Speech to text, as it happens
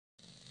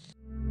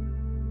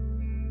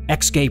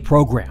Ex-gay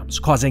programs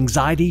cause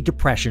anxiety,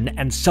 depression,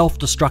 and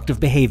self-destructive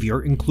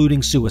behavior,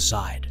 including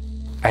suicide.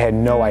 I had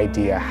no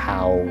idea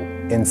how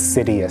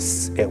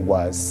insidious it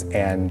was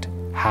and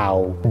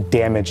how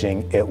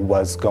damaging it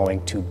was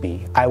going to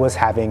be. I was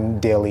having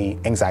daily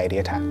anxiety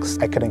attacks.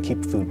 I couldn't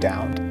keep food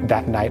down.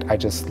 That night, I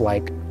just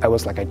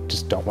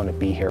don't want to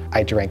be here.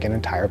 I drank an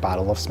entire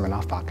bottle of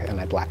Smirnoff vodka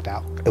and I blacked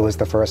out. It was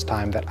the first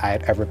time that I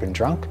had ever been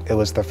drunk. It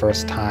was the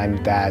first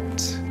time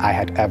that I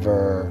had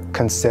ever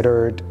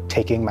considered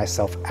taking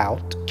myself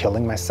out,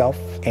 killing myself,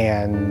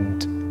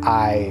 and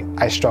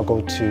I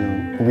struggled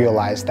to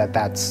realize that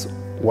that's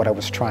what I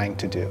was trying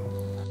to do.